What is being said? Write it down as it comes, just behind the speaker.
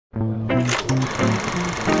People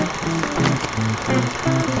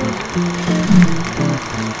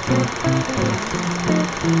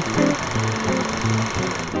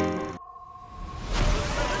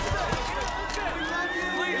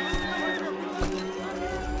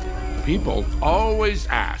always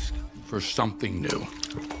ask for something new.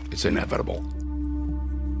 It's inevitable.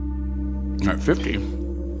 At 50,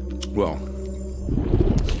 well,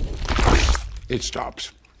 it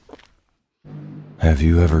stops. Have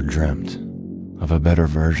you ever dreamt of a better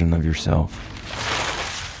version of yourself?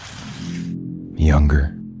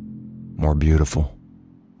 Younger, more beautiful,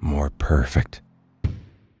 more perfect.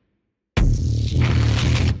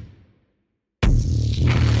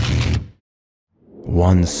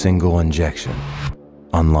 One single injection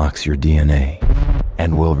unlocks your DNA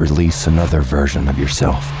and will release another version of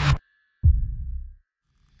yourself.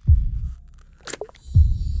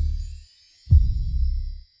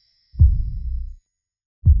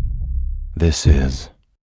 This is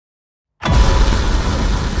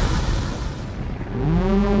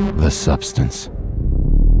the substance.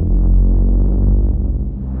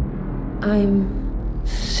 I'm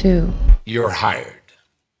Sue. You're hired.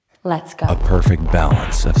 Let's go. A perfect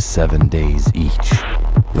balance of 7 days each.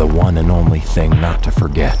 The one and only thing not to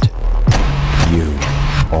forget. You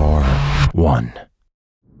are one.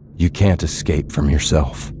 You can't escape from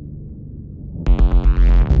yourself.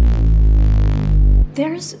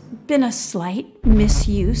 There's been a slight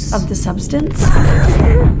misuse of the substance. This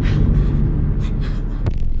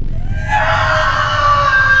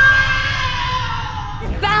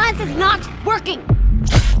balance is not working!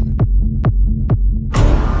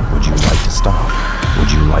 Would you like to stop?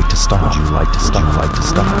 Would you like to stop? Would you like to stop? Would you like to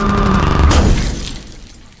stop?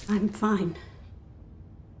 I'm fine.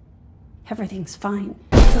 Everything's fine.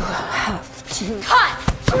 You have to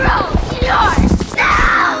Control yourself!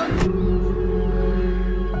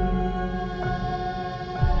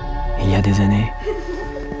 Il y a des années,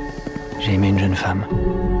 j'ai aimé une jeune femme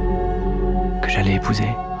que j'allais épouser.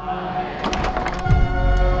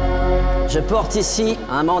 Je porte ici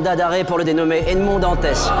un mandat d'arrêt pour le dénommé Edmond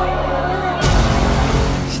Dantès.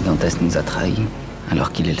 Si Dantès nous a trahis,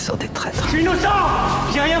 alors qu'il est le sort des traîtres. Je suis innocent!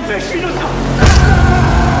 J'ai rien fait, je suis innocent!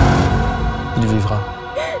 Il vivra.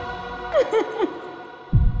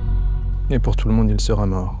 Et pour tout le monde, il sera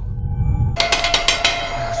mort.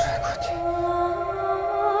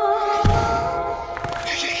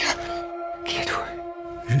 Qui êtes-vous?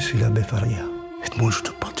 Je suis l'abbé Faria. Edmond, je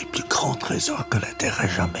te porte les plus grands trésors que la Terre ait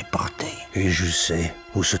jamais portés. Et je sais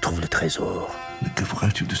où se trouve le trésor. Mais que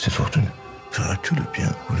feras-tu de ces fortunes? Feras-tu le bien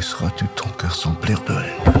ou laisseras-tu ton cœur s'emplir de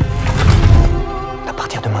haine? À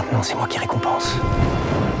partir de maintenant, c'est moi qui récompense.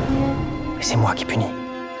 Et c'est moi qui punis.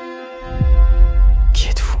 Qui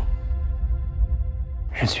êtes-vous?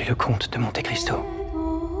 Je suis le comte de Monte-Cristo.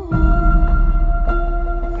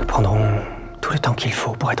 Nous prendrons tout le temps qu'il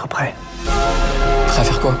faut pour être prêts. Prêt à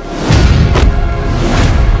faire quoi?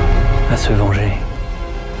 À se venger.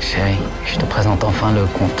 Chérie, je te présente enfin le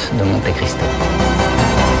comte de Monte-Cristo.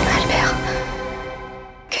 Albert,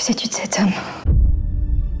 que sais-tu de cet homme?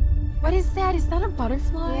 What is that? Is that a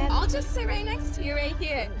butterfly? Yeah, I'll just sit right next to you right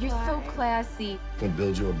here. You're so classy. We'll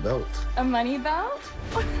build you a belt. A money belt?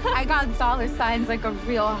 I got dollar signs like a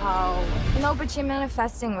real hoe. No, but you're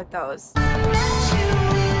manifesting with those.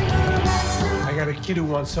 I got a kid who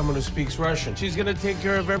wants someone who speaks Russian. She's gonna take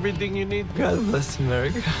care of everything you need. God bless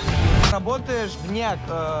America. Работаешь вне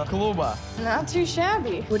клуба. Not too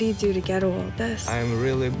shabby. What do you do to get all of this? I'm a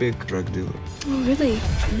really big drug dealer. Oh, really?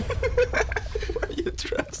 You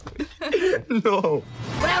trust me? No.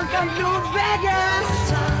 Welcome to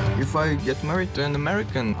Vegas! If I get married to an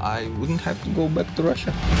American, I wouldn't have to go back to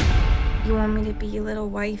Russia. You want me to be your little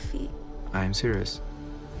wifey? I'm serious.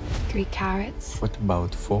 3 carats? What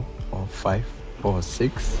about 4 or 5 or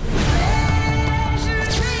 6?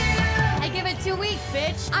 I give it 2 weeks,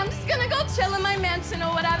 bitch. I'm just gonna go chill in my mansion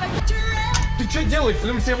or whatever. Ты что делаешь?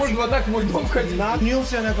 Ты себе можешь вот так в мой дом ходить?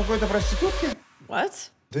 Нанился на какой-то проститутке?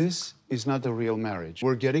 What? This is not a real marriage.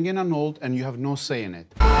 We're getting in annulled and you have no say in it.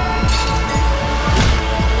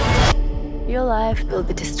 Your life will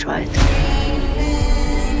be destroyed.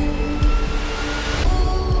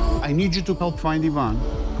 I need you to help find Ivan.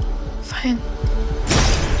 Fine.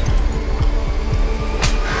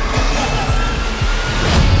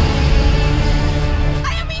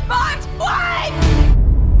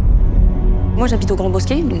 Moi, j'habite au Grand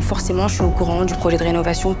Bosquet, donc forcément, je suis au courant du projet de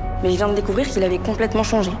rénovation. Mais je viens de découvrir qu'il avait complètement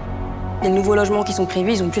changé. Les nouveaux logements qui sont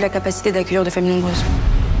prévus, ils n'ont plus la capacité d'accueillir de familles nombreuses.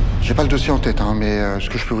 J'ai pas le dossier en tête, mais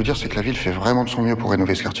ce que je peux vous dire, c'est que la ville fait vraiment de son mieux pour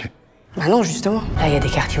rénover ce quartier. Bah non, justement. Là, il y a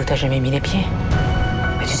des quartiers où t'as jamais mis les pieds.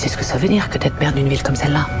 Mais Tu sais ce que ça veut dire que d'être maire d'une ville comme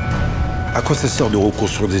celle-là? À quoi ça sert de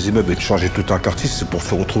reconstruire des immeubles et de changer tout un quartier si c'est pour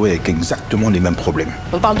se retrouver avec exactement les mêmes problèmes?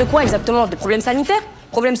 On parle de quoi exactement? De problèmes sanitaires?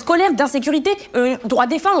 Problèmes scolaires? D'insécurité? Droits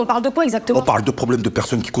des femmes? On parle de quoi exactement? On parle de problèmes de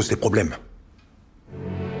personnes qui causent des problèmes.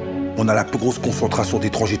 On a la plus grosse concentration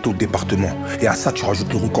d'étrangers tôt de département. Et à ça, tu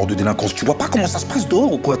rajoutes le record de délinquance. Tu vois pas comment ça se passe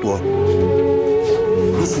dehors ou quoi, toi?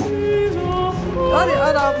 Le fou.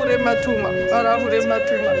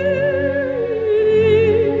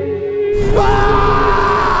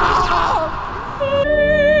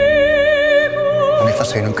 On est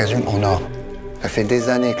face à une occasion en or. Ça fait des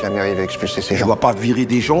années que la mairie veut expulser ces gens. Je vois pas virer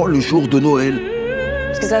des gens le jour de Noël.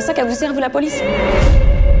 Parce que c'est à ça qu'elle vous sert, vous, la police?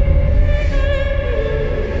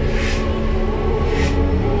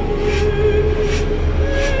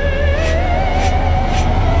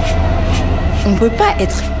 On ne peut pas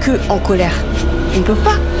être que en colère. On ne peut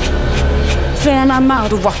pas. Ça en a marre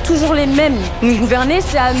de voir toujours les mêmes nous gouverner,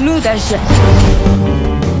 c'est à nous d'agir.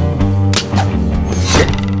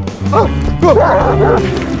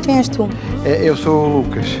 Quem és tu? Eu sou o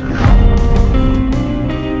Lucas.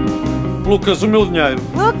 Lucas, o meu dinheiro.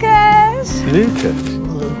 Lucas!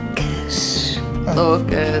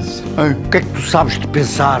 Lucas. O que é que tu sabes de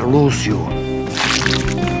pensar, Lúcio?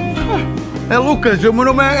 É Lucas, o meu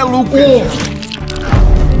nome é Lucas.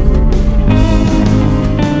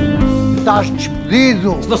 Estás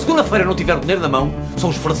despedido. Se na segunda-feira não tiver o dinheiro na mão,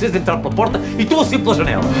 são os franceses a entrar pela porta e tu assim pela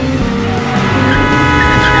janela.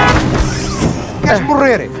 Queres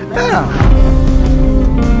morrer?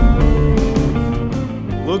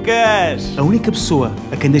 Lucas! A única pessoa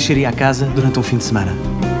a quem deixaria a casa durante um fim de semana.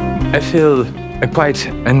 I feel quite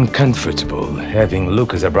uncomfortable having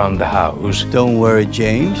Lucas around the house. Don't worry,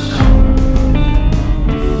 James.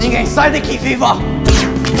 Ninguém sai daqui viva!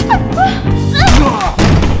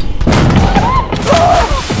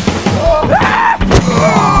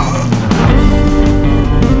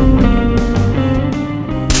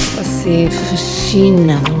 Você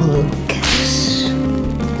fascina-me, Lucas.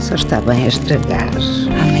 Só está bem a estragar.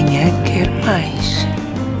 Amanhã quero mais.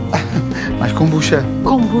 Mais kombucha.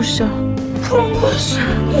 Kombucha. Kombucha.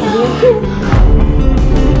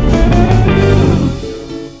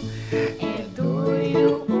 É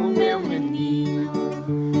doido o meu menino,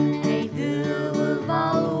 hei de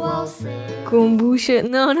levá-lo ao céu. Kombucha.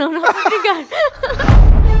 Não, obrigado.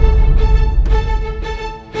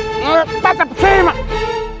 Passa por cima!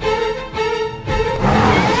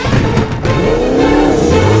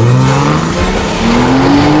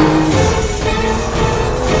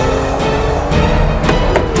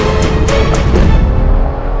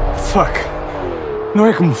 Fuck! Não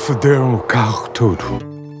é que me foderam o carro todo.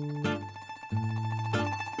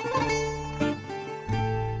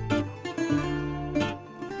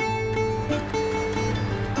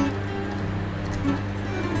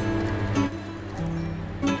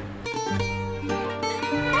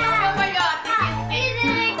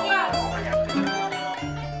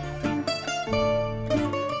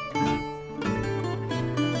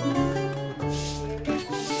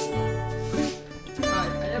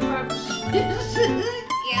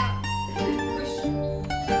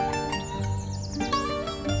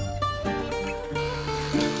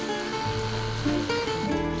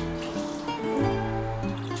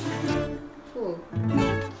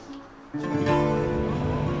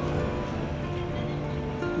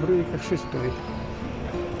 Вроде как 6-й.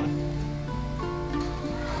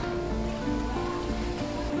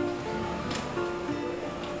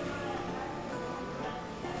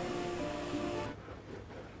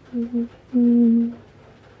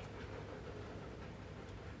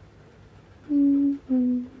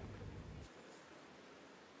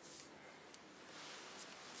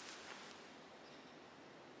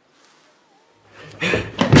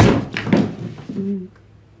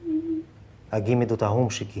 הגימי דו תהום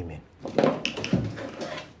שגימי.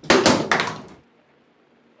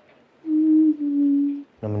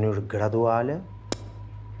 Na manier graduale.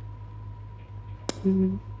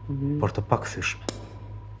 Porta pakfusme.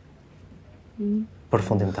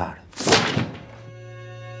 Profundentare.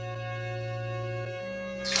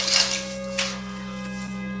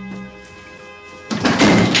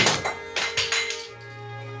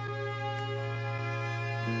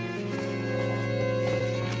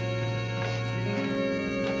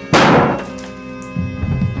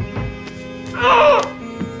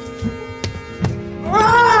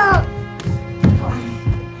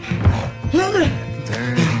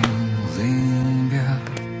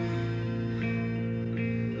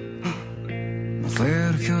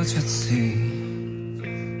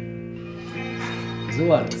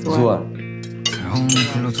 Zoar. Zoar.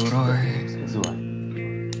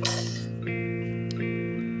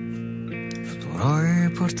 Roi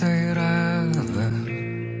porteirada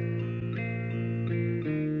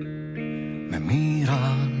me mira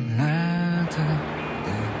nada.